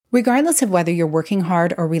Regardless of whether you're working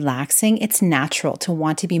hard or relaxing, it's natural to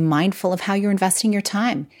want to be mindful of how you're investing your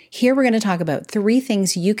time. Here we're going to talk about 3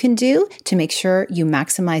 things you can do to make sure you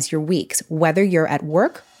maximize your weeks, whether you're at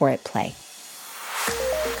work or at play.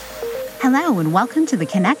 Hello, and welcome to the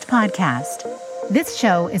Connect Podcast. This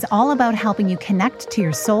show is all about helping you connect to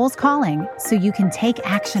your soul's calling so you can take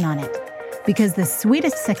action on it. Because the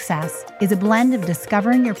sweetest success is a blend of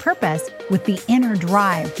discovering your purpose with the inner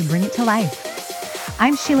drive to bring it to life.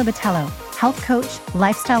 I'm Sheila Botelho, health coach,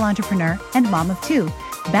 lifestyle entrepreneur, and mom of 2,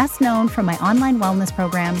 best known for my online wellness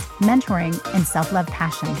programs, mentoring, and self-love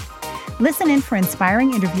passion. Listen in for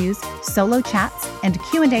inspiring interviews, solo chats, and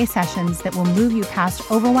Q&A sessions that will move you past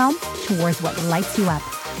overwhelm towards what lights you up.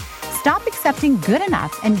 Stop accepting good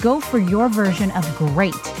enough and go for your version of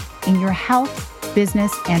great in your health,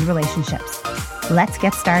 business, and relationships. Let's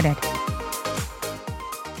get started.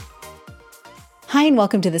 Hi, and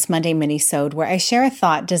welcome to this Monday mini-sode where I share a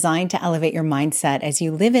thought designed to elevate your mindset as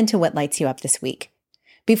you live into what lights you up this week.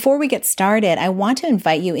 Before we get started, I want to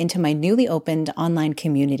invite you into my newly opened online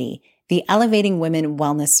community, the Elevating Women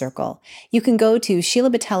Wellness Circle. You can go to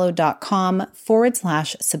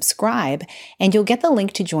sheilabotelho.com/subscribe, and you'll get the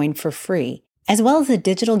link to join for free, as well as a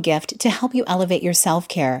digital gift to help you elevate your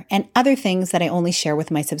self-care and other things that I only share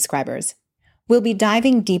with my subscribers. We'll be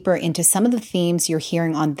diving deeper into some of the themes you're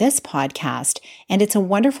hearing on this podcast, and it's a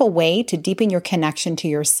wonderful way to deepen your connection to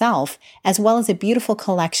yourself, as well as a beautiful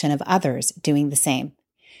collection of others doing the same.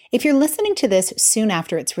 If you're listening to this soon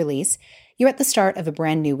after its release, you're at the start of a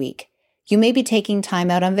brand new week. You may be taking time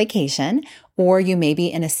out on vacation, or you may be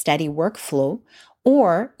in a steady workflow,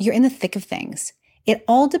 or you're in the thick of things. It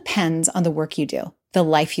all depends on the work you do, the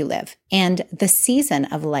life you live, and the season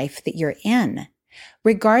of life that you're in.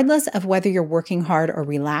 Regardless of whether you're working hard or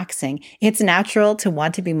relaxing, it's natural to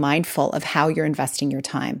want to be mindful of how you're investing your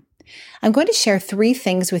time. I'm going to share 3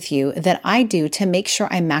 things with you that I do to make sure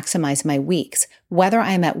I maximize my weeks, whether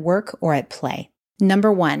I'm at work or at play.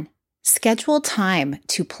 Number 1, schedule time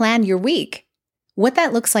to plan your week. What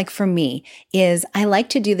that looks like for me is I like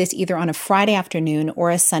to do this either on a Friday afternoon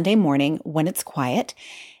or a Sunday morning when it's quiet.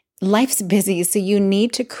 Life's busy, so you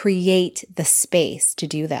need to create the space to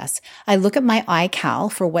do this. I look at my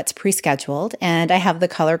iCal for what's pre-scheduled, and I have the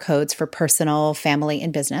color codes for personal, family,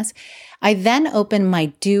 and business. I then open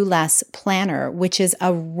my Do Less planner, which is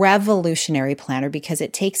a revolutionary planner because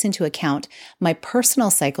it takes into account my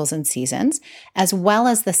personal cycles and seasons, as well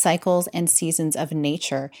as the cycles and seasons of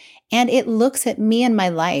nature. And it looks at me and my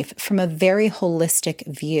life from a very holistic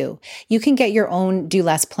view. You can get your own Do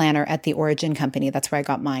Less planner at the Origin Company. That's where I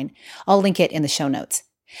got mine. I'll link it in the show notes.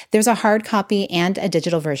 There's a hard copy and a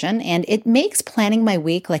digital version, and it makes planning my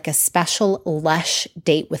week like a special lush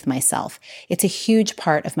date with myself. It's a huge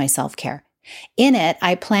part of my self-care. In it,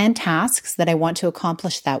 I plan tasks that I want to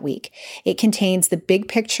accomplish that week. It contains the big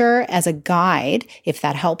picture as a guide, if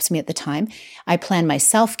that helps me at the time. I plan my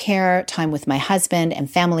self-care, time with my husband and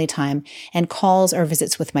family time, and calls or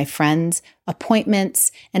visits with my friends,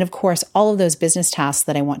 appointments, and of course, all of those business tasks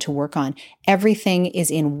that I want to work on. Everything is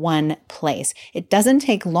in one place. It doesn't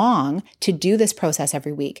take long to do this process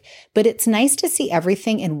every week, but it's nice to see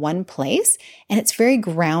everything in one place, and it's very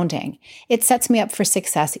grounding. It sets me up for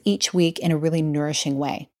success each week in a really nourishing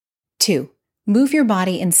way. 2, move your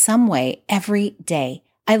body in some way every day.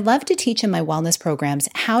 I love to teach in my wellness programs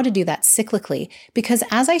how to do that cyclically because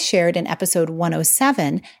as I shared in episode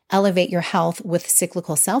 107, Elevate Your Health with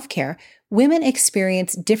Cyclical Self-Care, women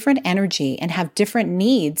experience different energy and have different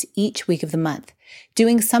needs each week of the month.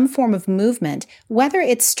 Doing some form of movement, whether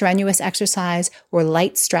it's strenuous exercise or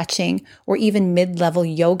light stretching or even mid-level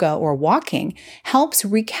yoga or walking, helps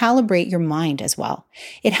recalibrate your mind as well.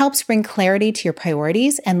 It helps bring clarity to your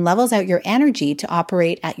priorities and levels out your energy to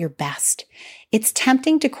operate at your best. It's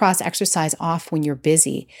tempting to cross exercise off when you're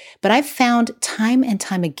busy, but I've found time and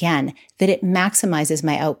time again that it maximizes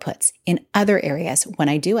my outputs in other areas when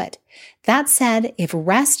I do it. That said, if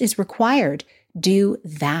rest is required, do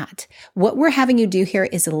that. What we're having you do here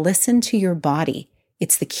is listen to your body.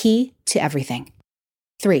 It's the key to everything.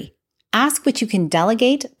 3, ask what you can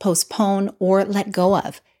delegate, postpone, or let go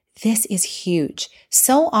of. This is huge.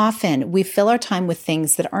 So often we fill our time with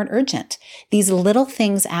things that aren't urgent. These little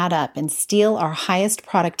things add up and steal our highest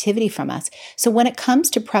productivity from us. So when it comes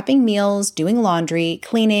to prepping meals, doing laundry,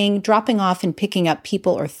 cleaning, dropping off and picking up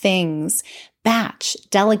people or things, batch,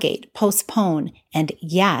 delegate, postpone, and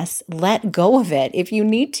yes, let go of it if you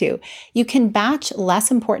need to. You can batch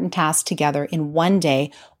less important tasks together in one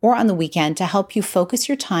day or on the weekend to help you focus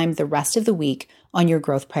your time the rest of the week on your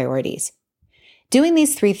growth priorities. Doing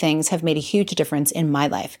these 3 things have made a huge difference in my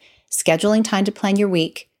life. Scheduling time to plan your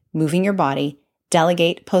week, moving your body,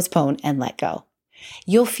 delegate, postpone, and let go.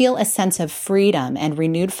 You'll feel a sense of freedom and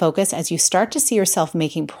renewed focus as you start to see yourself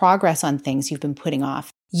making progress on things you've been putting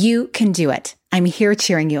off. You can do it. I'm here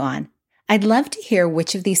cheering you on. I'd love to hear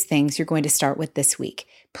which of these things you're going to start with this week.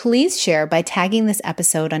 Please share by tagging this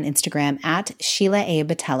episode on Instagram at Sheila A.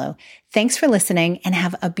 Botello. Thanks for listening and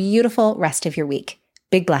have a beautiful rest of your week.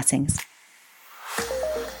 Big blessings.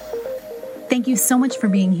 Thank you so much for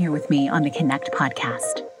being here with me on the Connect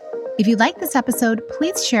podcast. If you like this episode,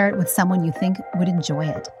 please share it with someone you think would enjoy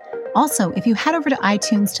it. Also, if you head over to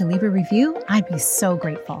iTunes to leave a review, I'd be so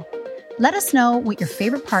grateful. Let us know what your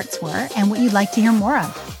favorite parts were and what you'd like to hear more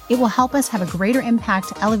of. It will help us have a greater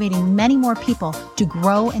impact, elevating many more people to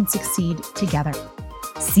grow and succeed together.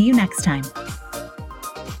 See you next time.